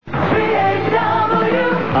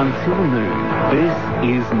until noon. This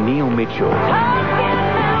is Neil Mitchell.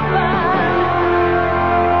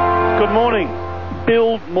 Good morning.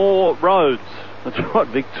 Build more roads. That's what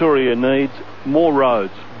Victoria needs. More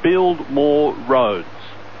roads. Build more roads.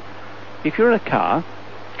 If you're in a car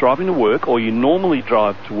driving to work, or you normally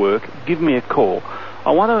drive to work, give me a call. I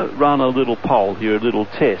want to run a little poll here, a little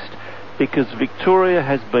test, because Victoria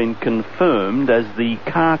has been confirmed as the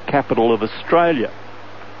car capital of Australia.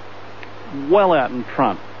 Well out in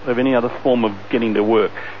front of any other form of getting to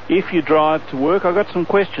work. If you drive to work, I've got some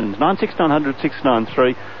questions. 96900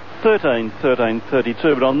 693 13 13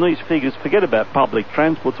 32. But on these figures, forget about public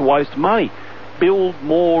transport. It's a waste of money. Build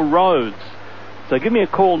more roads. So give me a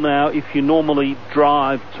call now if you normally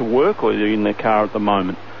drive to work or you're in the car at the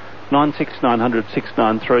moment. 96900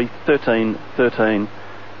 693 13 13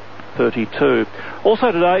 32.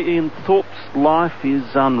 Also today, Ian Thorpe's life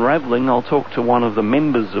is unravelling. I'll talk to one of the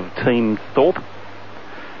members of Team Thorpe.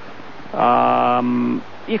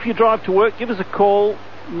 If you drive to work, give us a call.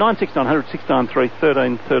 96900 693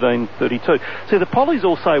 13 13 32. See, the pollies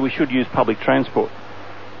all say we should use public transport.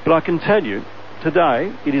 But I can tell you,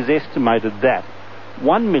 today it is estimated that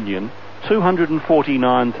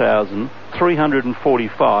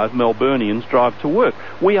 1,249,345 Melburnians drive to work.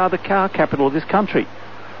 We are the car capital of this country.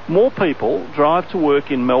 More people drive to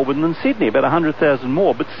work in Melbourne than Sydney, about 100,000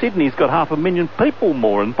 more, but Sydney's got 500,000 people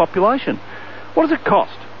more in population. What does it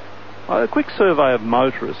cost? A quick survey of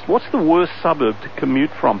motorists. What's the worst suburb to commute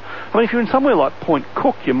from? I mean, if you're in somewhere like Point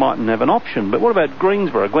Cook, you mightn't have an option, but what about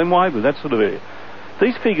Greensborough, Glen Waverley, that sort of area?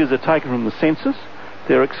 These figures are taken from the census.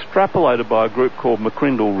 They're extrapolated by a group called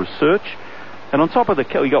McCrindles Research. And on top of the,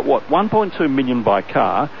 we got what, 1.2 million by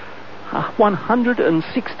car,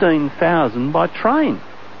 116,000 by train.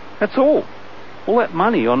 That's all. All that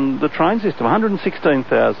money on the train system,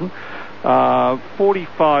 116,000,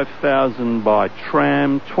 45,000 by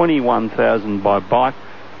tram, 21,000 by bike,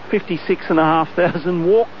 56,500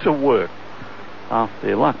 walk to work after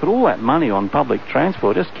their luck. But all that money on public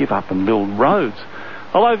transport, just give up and build roads.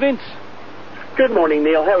 Hello, Vince. Good morning,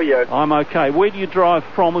 Neil. How are you? I'm okay. Where do you drive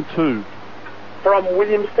from and to? From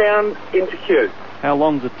Williamstown into Kew. How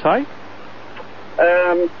long does it take?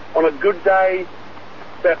 On a good day,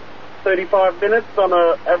 about 35 minutes. On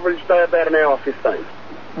an average day, about an hour 15.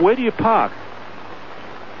 Where do you park?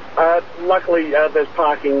 Luckily, there's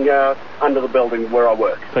parking under the building where I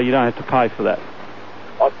work. So you don't have to pay for that?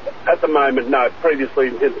 At the moment, no. Previously,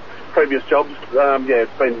 in previous jobs,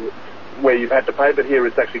 it's been where you've had to pay, but here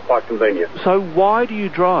it's actually quite convenient. So why do you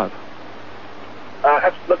drive?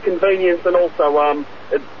 The convenience, and also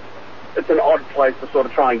it's an odd place to sort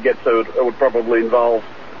of try and get to. It would probably involve,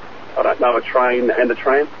 I don't know, a train and a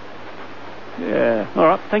tram. Yeah. All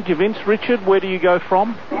right. Thank you, Vince. Richard, where do you go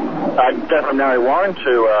from? I go from Narre Warren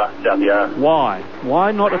to South Yarra. Why?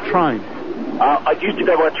 Why not a train? I used to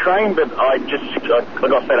go by train, but I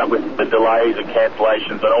got fed up with the delays and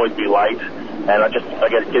cancellations. I'd always be late, and I guess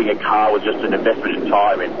getting a car was just an investment in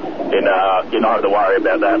time, and you don't have to worry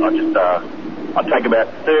about that. I take about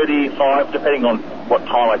 35, depending on what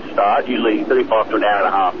time I start, usually 35 to an hour and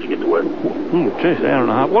a half to get to work. Geez, an hour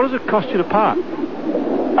and a half. What does it cost you to park?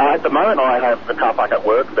 At the moment, I have a car park at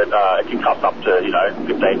work, but it can cost up to, $15,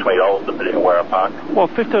 $20 depending on where I park. Well,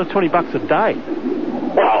 $15 or $20 a day.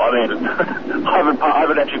 Well, I mean, I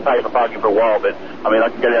haven't actually paid for parking for a while, but I mean, I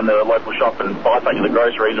can go down to the local shop and buy something at the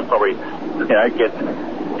groceries and probably,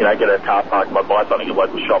 get a car park and buy something at the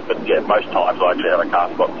local shop. But yeah, most times I actually have a car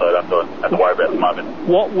spot, so I don't have to worry about it at the moment.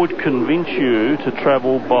 What would convince you to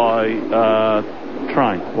travel by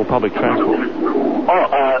train or public transport?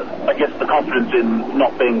 I guess the confidence in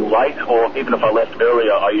not being late, or even if I left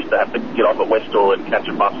earlier, I used to have to get off at Westall and catch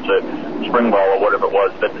a bus to Springvale or whatever it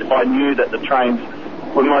was. But if I knew that the trains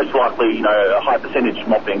were most likely, a high percentage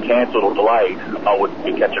not being cancelled or delayed, I would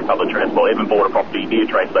be catching public transport, even bought a property near a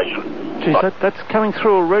train station. Geez, that's coming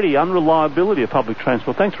through already, unreliability of public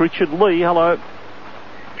transport. Thanks, Richard. Lee, hello.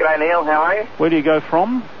 G'day, Neil. How are you? Where do you go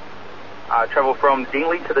from? I travel from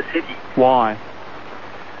Dingley to the city. Why?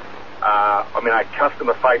 I'm in a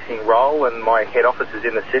customer-facing role, and my head office is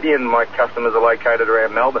in the city, and my customers are located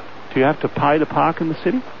around Melbourne. Do you have to pay to park in the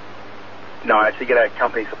city? No, I actually get a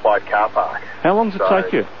company-supplied car park. How long does it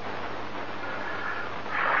take you?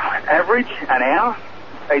 Average, an hour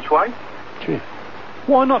each way. Gee.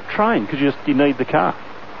 Why not train? Because you need the car.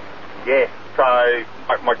 Yeah, so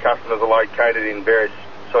my customers are located in various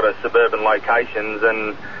sort of suburban locations,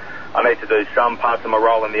 and I need to do some parts of my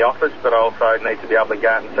role in the office, but I also need to be able to go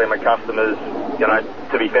out and see my customers,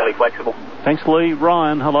 to be fairly flexible. Thanks, Lee.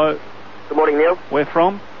 Ryan, hello. Good morning, Neil. Where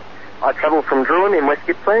from? I travel from Druin in West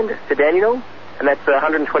Gippsland to Dandenong, and that's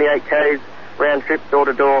 128 k's round trip, door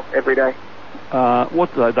to door, every day.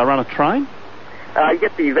 What do they run a train? You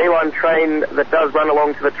get the V-line train that does run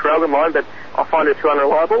along to the Traralgon line, but I find it too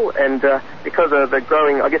unreliable, and because of the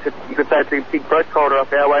growing, I guess you could say it's a big growth corridor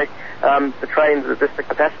up our way, the trains, just the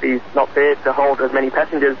capacity is not there to hold as many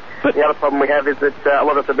passengers. But the other problem we have is that a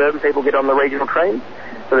lot of suburban people get on the regional trains,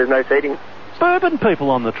 so there's no seating. Suburban people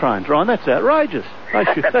on the trains, Ryan, that's outrageous.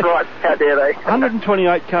 That's right, how dare they?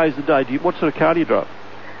 128 k's a day. What sort of car do you drive?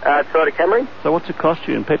 Toyota Camry. So what's it cost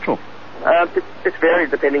you in petrol? It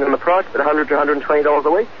varies depending on the price, but $100 to $120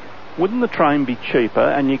 a week. Wouldn't the train be cheaper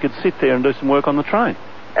and you could sit there and do some work on the train?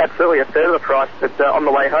 Absolutely, a third of the price, but on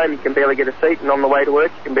the way home you can barely get a seat, and on the way to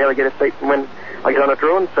work you can barely get a seat from when I get on a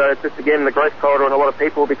Druin. So it's just, again, the growth corridor, and a lot of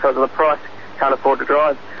people, because of the price, can't afford to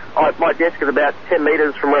drive. My desk is about 10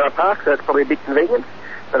 metres from where I park, so it's probably a bit convenient.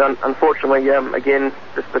 But unfortunately, again,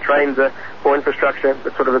 just the trains are for infrastructure,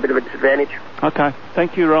 it's sort of a bit of a disadvantage. Okay.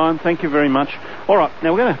 Thank you, Ryan. Thank you very much. All right.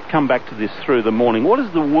 Now, we're going to come back to this through the morning. What is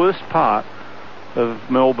the worst part of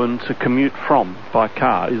Melbourne to commute from by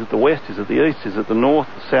car? Is it the west? Is it the east? Is it the north,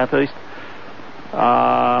 the southeast?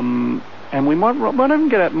 And we might even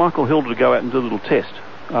get out Michael Hilda to go out and do a little test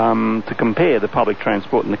to compare the public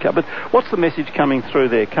transport and the car. But what's the message coming through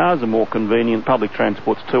there? Cars are more convenient, public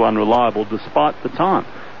transport's too unreliable despite the time.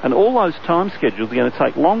 And all those time schedules are going to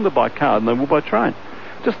take longer by car than they will by train.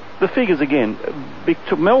 Just the figures again.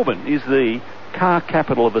 Melbourne is the car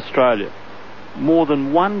capital of Australia. More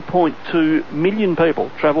than 1.2 million people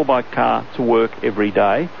travel by car to work every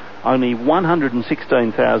day. Only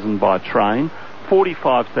 116,000 by train,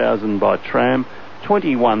 45,000 by tram,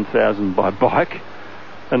 21,000 by bike,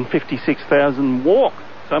 and 56,000 walk.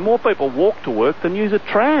 So more people walk to work than use a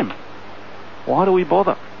tram. Why do we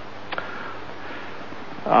bother?